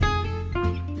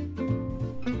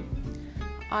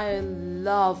I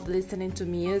love listening to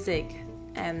music,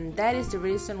 and that is the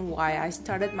reason why I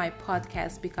started my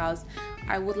podcast, because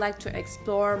I would like to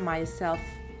explore myself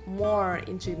more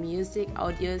into music,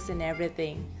 audios, and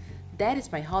everything. That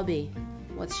is my hobby.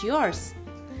 What's yours?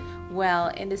 Well,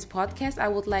 in this podcast, I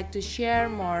would like to share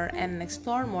more and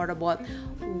explore more about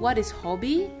what is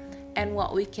hobby and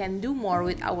what we can do more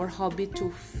with our hobby to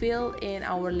fill in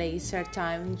our leisure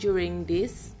time during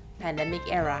this pandemic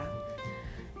era.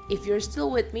 If you're still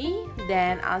with me,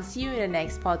 then I'll see you in the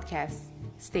next podcast.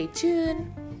 Stay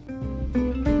tuned.